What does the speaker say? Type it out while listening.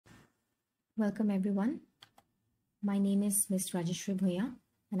Welcome everyone. My name is Ms. Rajeshri Bhuya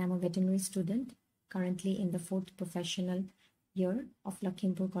and I'm a veterinary student currently in the 4th professional year of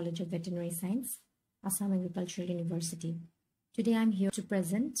Lakhimpur College of Veterinary Science, Assam Agricultural University. Today I'm here to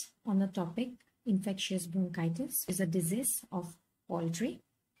present on the topic infectious bronchitis is a disease of poultry.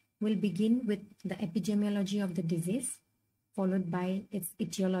 We'll begin with the epidemiology of the disease, followed by its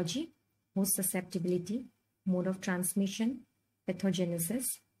etiology, host susceptibility, mode of transmission,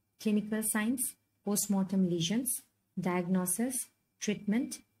 pathogenesis, clinical signs, post-mortem lesions, diagnosis,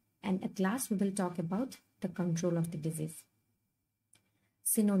 treatment, and at last we will talk about the control of the disease.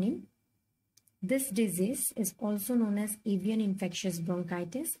 Synonym. This disease is also known as avian infectious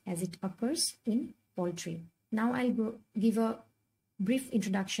bronchitis as it occurs in poultry. Now I'll give a brief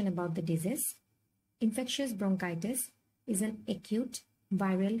introduction about the disease. Infectious bronchitis is an acute,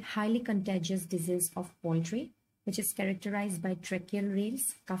 viral, highly contagious disease of poultry which is characterized by tracheal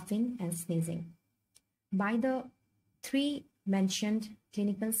rales, coughing, and sneezing. By the three mentioned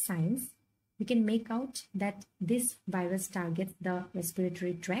clinical signs, we can make out that this virus targets the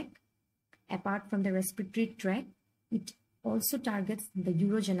respiratory tract. Apart from the respiratory tract, it also targets the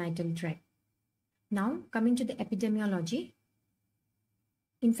urogenital tract. Now, coming to the epidemiology,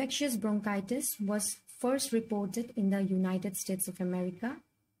 infectious bronchitis was first reported in the United States of America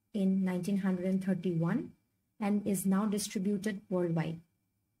in 1931 and is now distributed worldwide.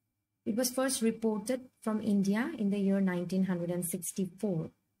 It was first reported from India in the year 1964,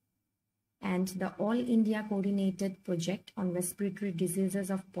 and the All India Coordinated Project on Respiratory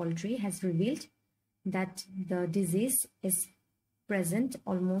Diseases of Poultry has revealed that the disease is present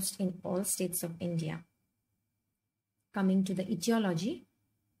almost in all states of India. Coming to the etiology,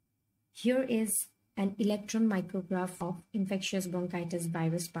 here is an electron micrograph of infectious bronchitis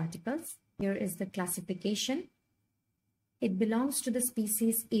virus particles. Here is the classification. It belongs to the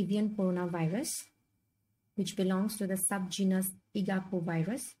species avian coronavirus, which belongs to the subgenus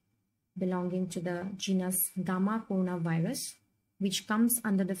Igacovirus, belonging to the genus Gamma coronavirus, which comes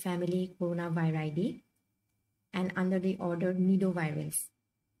under the family Coronaviridae and under the order Nidovirales.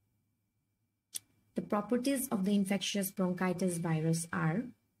 The properties of the infectious bronchitis virus are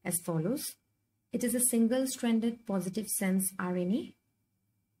as follows. It is a single-stranded positive sense RNA.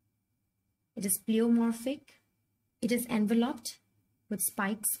 It is pleomorphic. It is enveloped with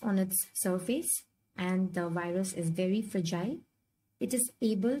spikes on its surface, and the virus is very fragile. It is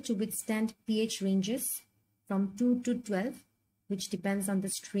able to withstand pH ranges from 2 to 12, which depends on the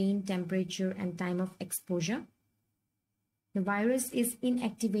strain, temperature, and time of exposure. The virus is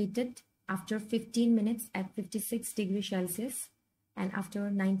inactivated after 15 minutes at 56 degrees Celsius and after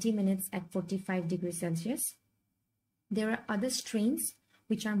 90 minutes at 45 degrees Celsius. There are other strains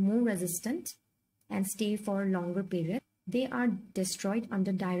which are more resistant and stay for a longer period. They are destroyed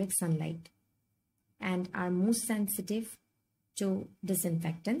under direct sunlight and are most sensitive to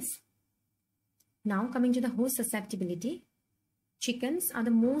disinfectants. Now coming to the host susceptibility, chickens are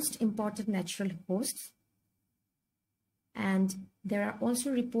the most important natural hosts, and there are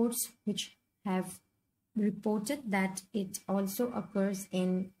also reports which have reported that it also occurs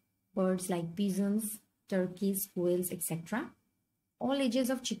in birds like pigeons, turkeys, quails, etc. All ages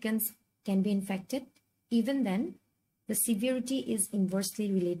of chickens can be infected. Even then, the severity is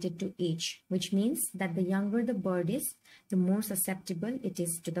inversely related to age, which means that the younger the bird is, the more susceptible it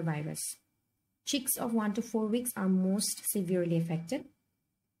is to the virus. Chicks of 1 to 4 weeks are most severely affected,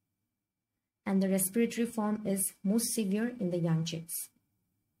 and the respiratory form is most severe in the young chicks.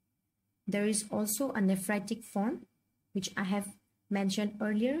 There is also a nephritic form, which I have mentioned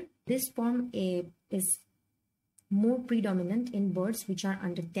earlier. This form is more predominant in birds which are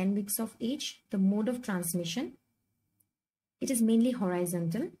under 10 weeks of age. The mode of transmission, it is mainly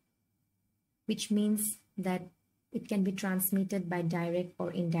horizontal, which means that it can be transmitted by direct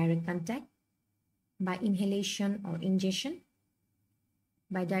or indirect contact, by inhalation or ingestion,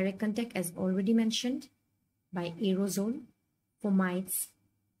 by direct contact as already mentioned, by aerosol, fomites,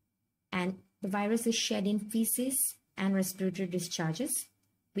 and the virus is shed in feces and respiratory discharges,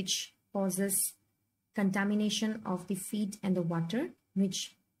 which causes contamination of the feed and the water,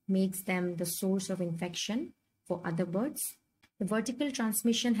 which makes them the source of infection for other birds. The vertical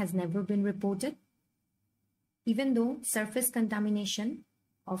transmission has never been reported, even though surface contamination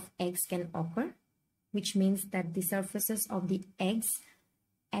of eggs can occur, which means that the surfaces of the eggs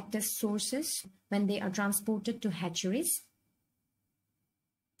act as sources when they are transported to hatcheries.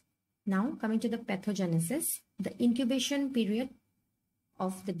 Now coming to the pathogenesis, the incubation period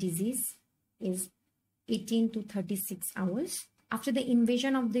of the disease is 18 to 36 hours. After the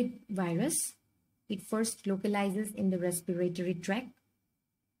invasion of the virus, it first localizes in the respiratory tract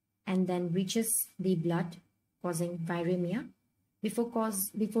and then reaches the blood, causing viremia.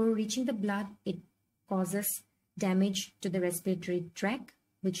 Before reaching the blood, it causes damage to the respiratory tract,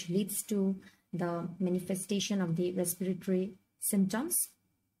 which leads to the manifestation of the respiratory symptoms.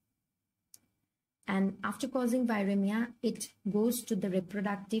 And after causing viremia, it goes to the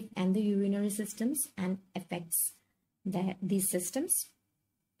reproductive and the urinary systems and affects these systems.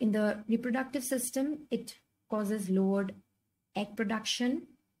 In the reproductive system, it causes lowered egg production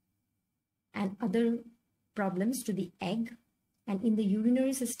and other problems to the egg. And in the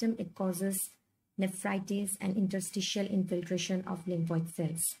urinary system, it causes nephritis and interstitial infiltration of lymphoid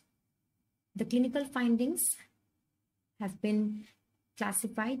cells. The clinical findings have been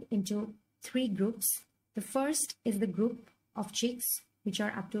classified into 3 groups. The first is the group of chicks which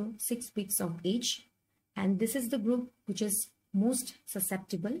are up to 6 weeks of age, and this is the group which is most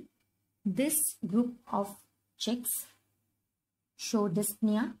susceptible. This group of chicks show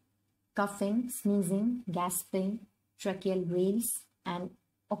dyspnea, coughing, sneezing, gasping, tracheal rales, and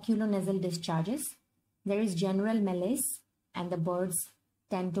oculonasal discharges. There is general malaise, and the birds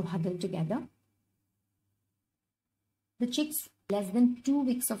tend to huddle together. The chicks less than 2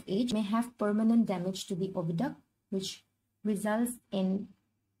 weeks of age may have permanent damage to the oviduct, which results in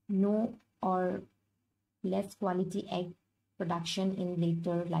no or less quality egg production in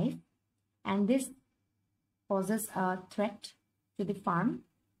later life. And this poses a threat to the farm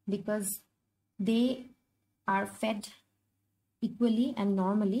because they are fed equally and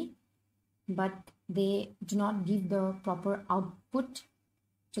normally, but they do not give the proper output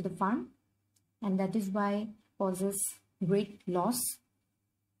to the farm, and that is why causes great loss.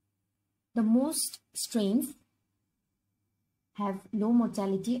 The most strains have low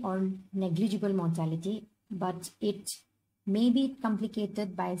mortality or negligible mortality, but it may be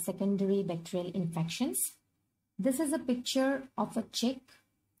complicated by secondary bacterial infections. This is a picture of a chick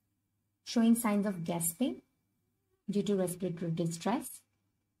showing signs of gasping due to respiratory distress.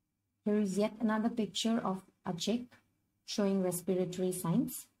 Here is yet another picture of a chick showing respiratory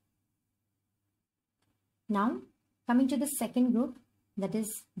signs. Now, coming to the second group, that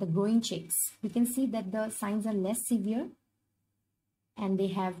is the growing chicks, we can see that the signs are less severe and they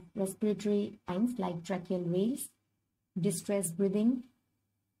have respiratory signs like tracheal rales, distressed breathing,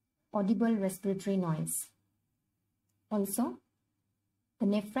 audible respiratory noise. Also, the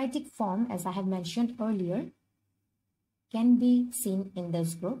nephritic form, as I have mentioned earlier, can be seen in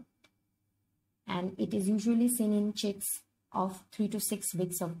this group, and it is usually seen in chicks of 3 to 6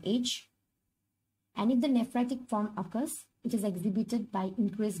 weeks of age. And if the nephritic form occurs, it is exhibited by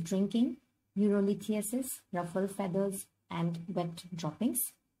increased drinking, urolithiasis, ruffled feathers, and wet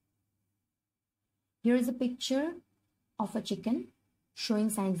droppings. Here is a picture of a chicken showing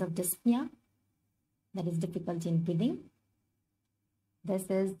signs of dyspnea, that is difficulty in breathing. This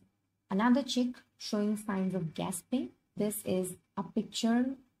is another chick showing signs of gasping. This is a picture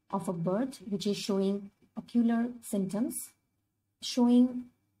of a bird which is showing ocular symptoms, showing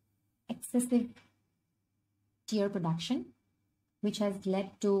excessive tear production, which has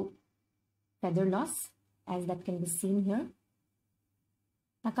led to feather loss, as that can be seen here.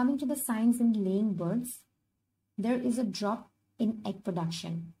 Now, coming to the signs in laying birds, there is a drop in egg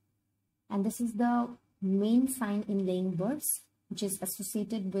production, and this is the main sign in laying birds, which is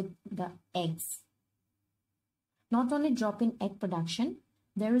associated with the eggs. Not only drop in egg production,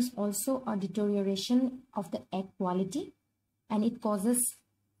 there is also a deterioration of the egg quality, and it causes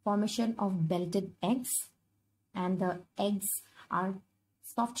formation of belted eggs, and the eggs are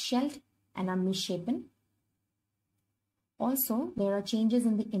soft-shelled and are misshapen. Also, there are changes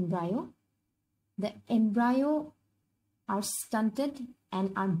in the embryo. The embryo are stunted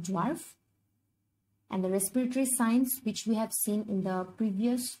and are dwarf, and the respiratory signs which we have seen in the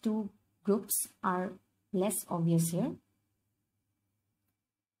previous 2 groups are less obvious here.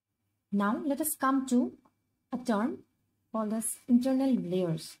 Now, let us come to a term called as internal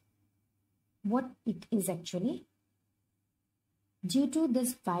layers. What it is actually? Due to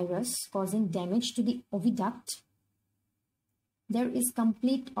this virus causing damage to the oviduct, there is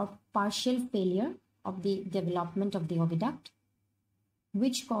complete or partial failure of the development of the oviduct,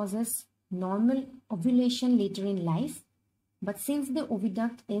 which causes normal ovulation later in life. But since the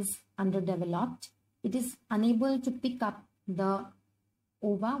oviduct is underdeveloped, it is unable to pick up the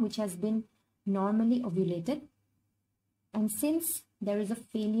ova which has been normally ovulated. And since there is a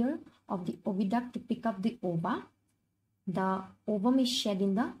failure of the oviduct to pick up the ova, the ovum is shed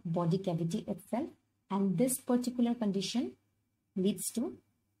in the body cavity itself, and this particular condition leads to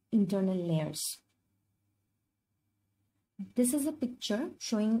internal layers. This is a picture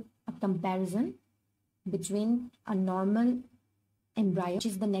showing a comparison between a normal embryo, which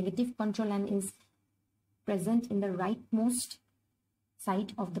is the negative control and is present in the rightmost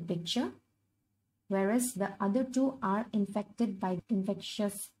side of the picture, whereas the other two are infected by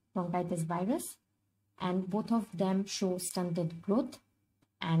infectious bronchitis virus, and both of them show stunted growth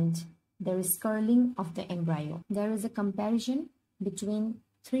and there is curling of the embryo. There is a comparison between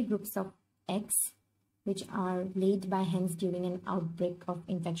three groups of eggs which are laid by hens during an outbreak of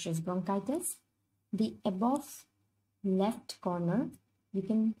infectious bronchitis. The above left corner, you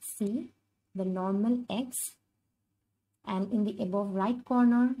can see the normal eggs, and in the above right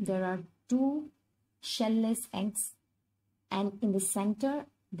corner there are two shell-less eggs, and in the center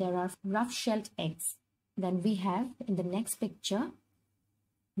there are rough-shelled eggs. Then we have in the next picture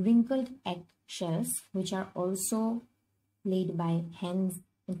wrinkled egg shells which are also laid by hens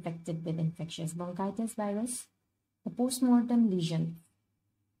infected with infectious bronchitis virus. The post-mortem lesion,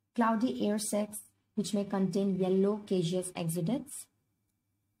 cloudy air sacs which may contain yellow caseous exudates.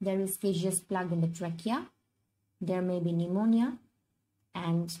 There is caseous plug in the trachea. There may be pneumonia,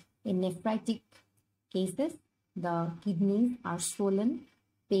 and in nephritic cases, the kidneys are swollen,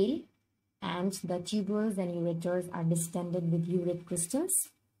 pale, and the tubules and ureters are distended with urate crystals.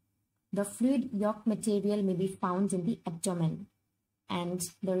 The fluid yolk material may be found in the abdomen, and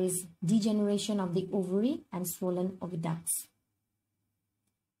there is degeneration of the ovary and swollen oviducts.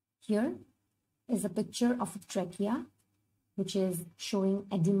 Here is a picture of a trachea which is showing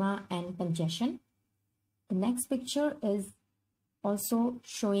edema and congestion. The next picture is also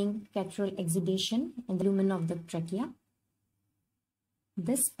showing catarrhal exudation in the lumen of the trachea.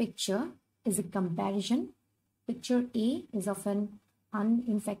 This picture is a comparison. Picture A is of an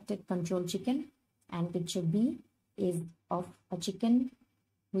uninfected control chicken, and picture B is of a chicken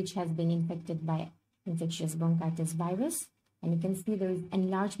which has been infected by infectious bronchitis virus, and you can see there is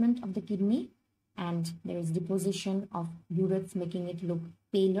enlargement of the kidney and there is deposition of uretes making it look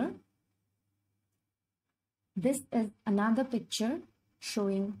paler. This is another picture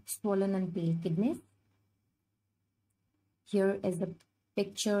showing swollen and pale kidneys. Here is a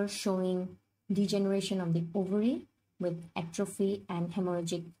picture showing degeneration of the ovary with atrophy and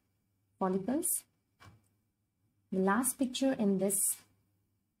hemorrhagic follicles. The last picture in this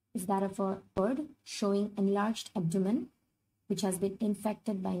is that of a bird showing enlarged abdomen which has been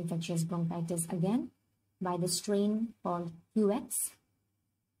infected by infectious bronchitis again by the strain called QX.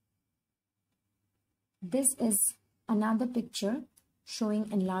 This is another picture showing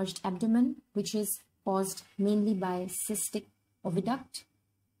enlarged abdomen which is caused mainly by cystic oviduct.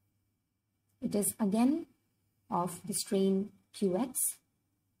 It is again of the strain QX.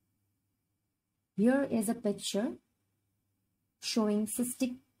 Here is a picture showing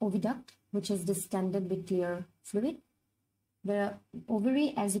cystic oviduct which is distended with clear fluid. The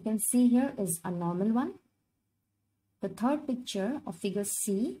ovary, as you can see here, is a normal one. The third picture of figure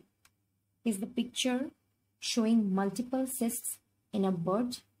C is the picture showing multiple cysts in a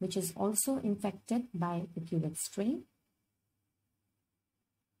bird which is also infected by the QX strain.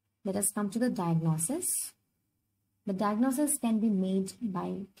 Let us come to the diagnosis. The diagnosis can be made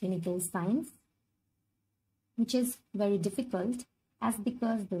by clinical signs, which is very difficult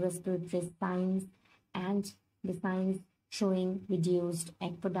because the respiratory signs and the signs showing reduced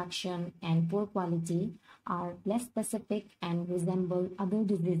egg production and poor quality are less specific and resemble other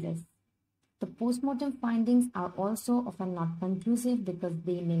diseases. The postmortem findings are also often not conclusive because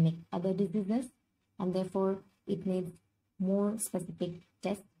they mimic other diseases, and therefore it needs more specific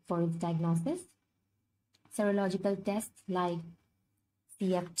tests for its diagnosis. Serological tests like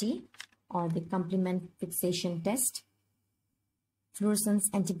CFT or the complement fixation test, fluorescence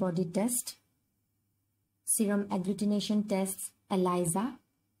antibody test, serum agglutination tests, ELISA,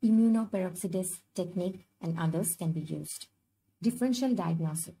 immunoperoxidase technique, and others can be used. Differential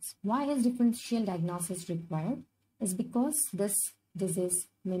diagnosis. Why is differential diagnosis required? Is because this disease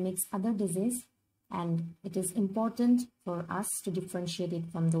mimics other disease and it is important for us to differentiate it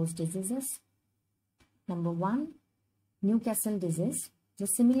from those diseases. Number one, Newcastle disease. The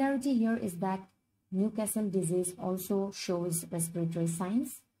similarity here is that Newcastle disease also shows respiratory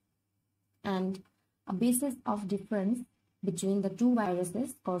signs, and a basis of difference between the two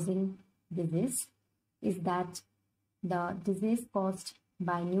viruses causing disease is that the disease caused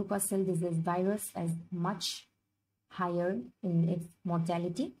by Newcastle disease virus is much higher in its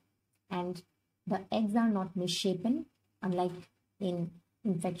mortality, and the eggs are not misshapen, unlike in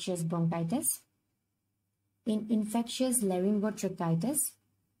infectious bronchitis. In infectious laryngotracheitis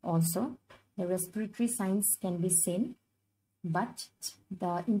also, the respiratory signs can be seen, but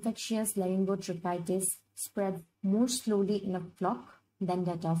the infectious laryngotracheitis spreads more slowly in a flock than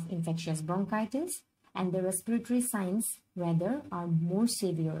that of infectious bronchitis, and the respiratory signs rather are more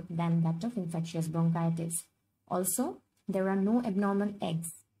severe than that of infectious bronchitis. Also, there are no abnormal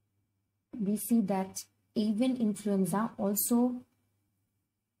eggs. We see that avian influenza also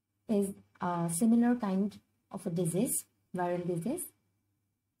is a similar kind of a disease, viral disease.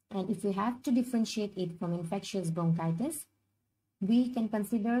 And if we have to differentiate it from infectious bronchitis, we can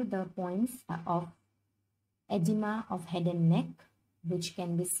consider the points of edema of head and neck, which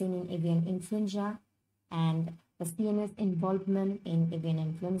can be seen in avian influenza, and the CNS involvement in avian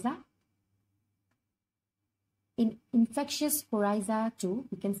influenza. In infectious coryza too,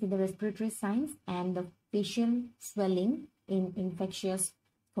 we can see the respiratory signs and the facial swelling in infectious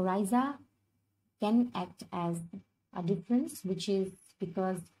coryza can act as a difference, which is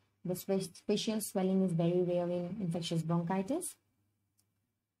because the facial swelling is very rare in infectious bronchitis.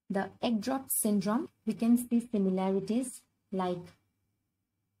 The egg drop syndrome, we can see similarities like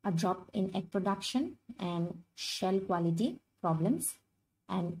a drop in egg production and shell quality problems,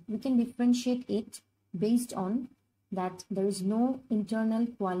 and we can differentiate it based on that there is no internal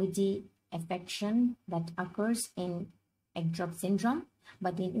quality affection that occurs in egg drop syndrome,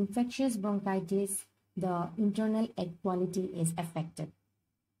 but in infectious bronchitis, the internal egg quality is affected.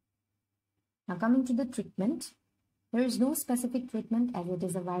 Now coming to the treatment, there is no specific treatment as it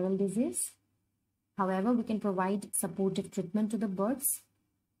is a viral disease. However, we can provide supportive treatment to the birds.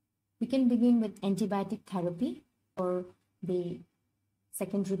 We can begin with antibiotic therapy for the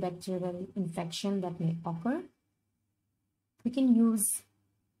secondary bacterial infection that may occur. We can use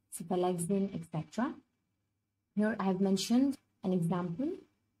cephalexin, etc. Here I have mentioned an example.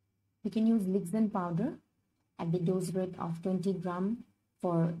 We can use Lixin powder at the dose rate of 20 gram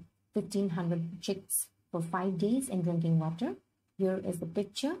for 1500 chicks for 5 days in drinking water. Here is the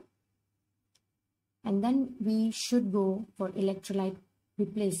picture. And then we should go for electrolyte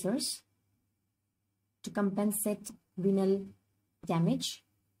replacers to compensate renal damage.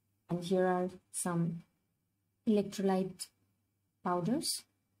 And here are some electrolyte powders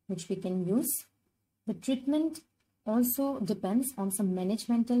which we can use. The treatment also depends on some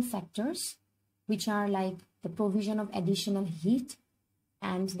managemental factors, which are like the provision of additional heat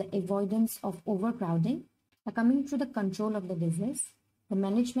and the avoidance of overcrowding. Now, coming to the control of the disease, the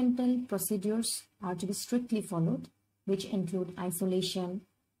managemental procedures are to be strictly followed, which include isolation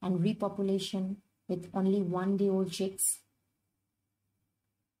and repopulation with only 1-day-old chicks.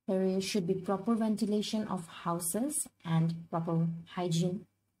 There should be proper ventilation of houses and proper hygiene.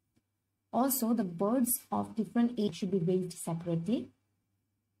 Also, the birds of different age should be raised separately,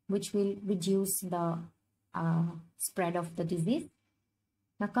 which will reduce the spread of the disease.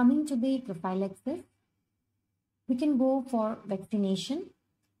 Now coming to the prophylaxis, we can go for vaccination,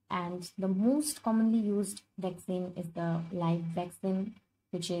 and the most commonly used vaccine is the live vaccine,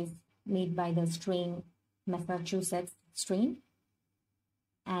 which is made by the strain Massachusetts strain.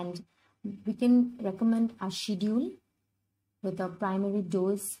 And we can recommend a schedule with a primary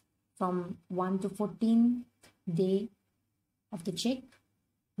dose from 1 to 14th day of the chick,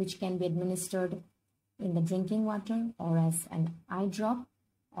 which can be administered in the drinking water or as an eye drop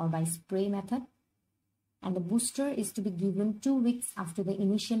or by spray method. And the booster is to be given 2 weeks after the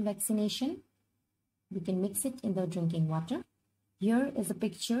initial vaccination. We can mix it in the drinking water. Here is a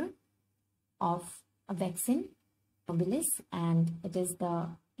picture of a vaccine, Nobilis, and it is the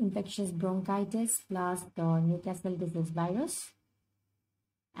infectious bronchitis plus the Newcastle disease virus,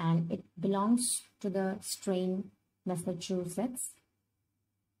 and it belongs to the strain Massachusetts.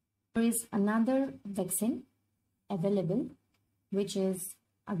 There is another vaccine available, which is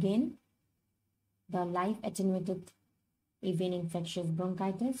again the live attenuated avian infectious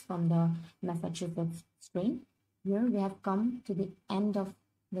bronchitis from the Massachusetts strain. Here we have come to the end of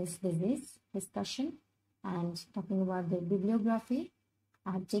this disease discussion, and talking about the bibliography,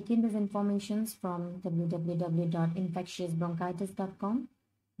 I have taken these informations from www.infectiousbronchitis.com,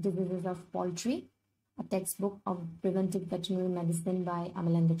 Diseases of Poultry, a textbook of preventive veterinary medicine by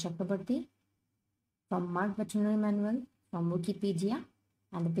Amalanda Chakrabarty, from Mark Veterinary Manual, from Wikipedia,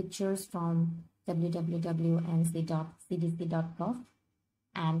 and the pictures from www.nc.cdc.gov,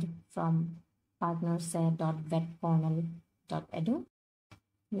 and from partnershare.vetcornell.edu.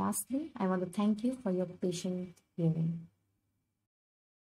 Lastly, I want to thank you for your patient hearing.